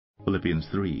Philippians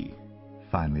 3.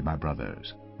 Finally, my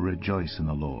brothers, rejoice in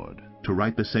the Lord. To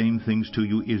write the same things to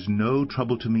you is no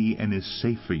trouble to me and is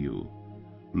safe for you.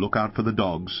 Look out for the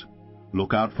dogs.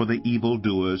 Look out for the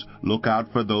evildoers. Look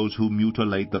out for those who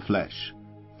mutilate the flesh.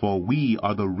 For we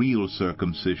are the real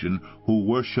circumcision, who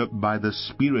worship by the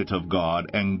Spirit of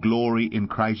God, and glory in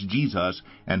Christ Jesus,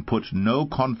 and put no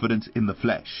confidence in the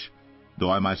flesh, though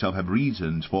I myself have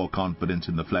reasons for confidence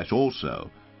in the flesh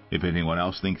also. If anyone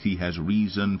else thinks he has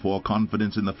reason for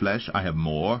confidence in the flesh, I have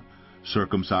more.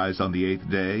 Circumcised on the 8th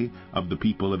day, of the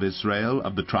people of Israel,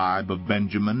 of the tribe of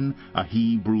Benjamin, a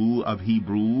Hebrew of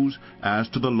Hebrews, as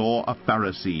to the law a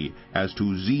Pharisee, as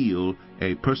to zeal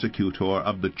a persecutor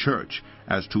of the church,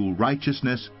 as to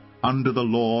righteousness under the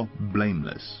law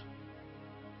blameless.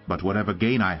 But whatever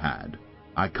gain I had,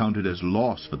 I counted as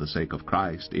loss for the sake of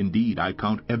Christ. Indeed, I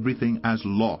count everything as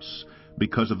loss,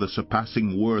 because of the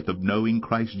surpassing worth of knowing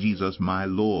Christ Jesus my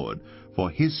Lord. For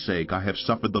his sake I have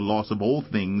suffered the loss of all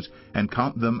things, and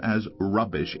count them as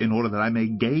rubbish, in order that I may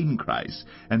gain Christ,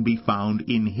 and be found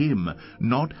in him,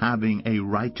 not having a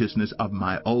righteousness of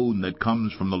my own that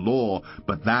comes from the law,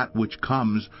 but that which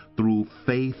comes through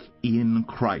faith in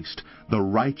Christ, the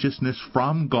righteousness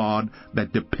from God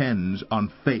that depends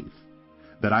on faith,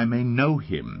 that I may know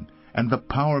him, and the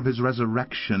power of his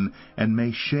resurrection, and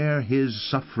may share his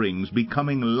sufferings,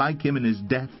 becoming like him in his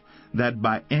death, that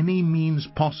by any means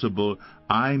possible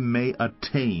I may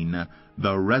attain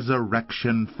the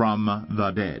resurrection from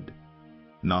the dead.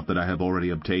 Not that I have already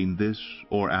obtained this,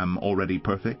 or am already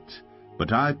perfect,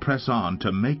 but I press on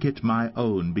to make it my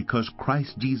own, because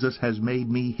Christ Jesus has made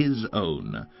me his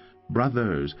own.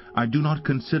 Brothers, I do not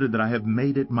consider that I have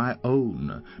made it my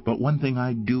own, but one thing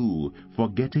I do,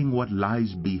 forgetting what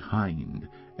lies behind,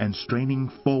 and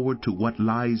straining forward to what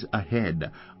lies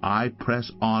ahead, I press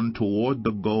on toward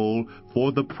the goal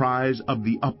for the prize of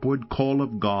the upward call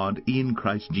of God in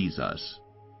Christ Jesus.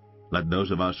 Let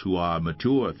those of us who are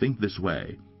mature think this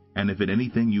way, and if in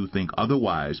anything you think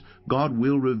otherwise, God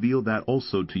will reveal that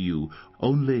also to you.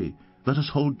 Only let us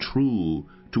hold true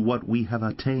to what we have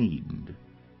attained.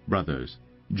 Brothers,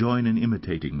 join in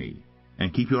imitating me,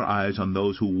 and keep your eyes on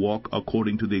those who walk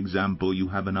according to the example you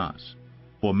have in us.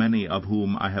 For many of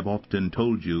whom I have often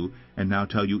told you, and now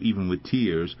tell you even with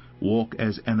tears, walk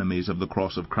as enemies of the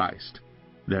cross of Christ.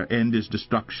 Their end is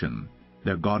destruction.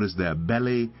 Their God is their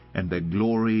belly, and their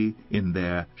glory in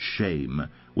their shame,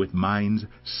 with minds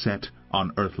set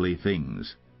on earthly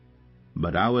things.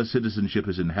 But our citizenship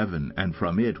is in heaven, and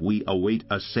from it we await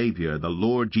a Savior, the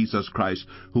Lord Jesus Christ,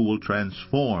 who will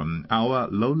transform our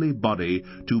lowly body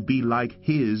to be like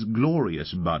his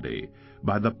glorious body,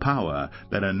 by the power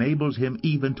that enables him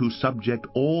even to subject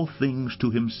all things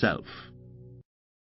to himself.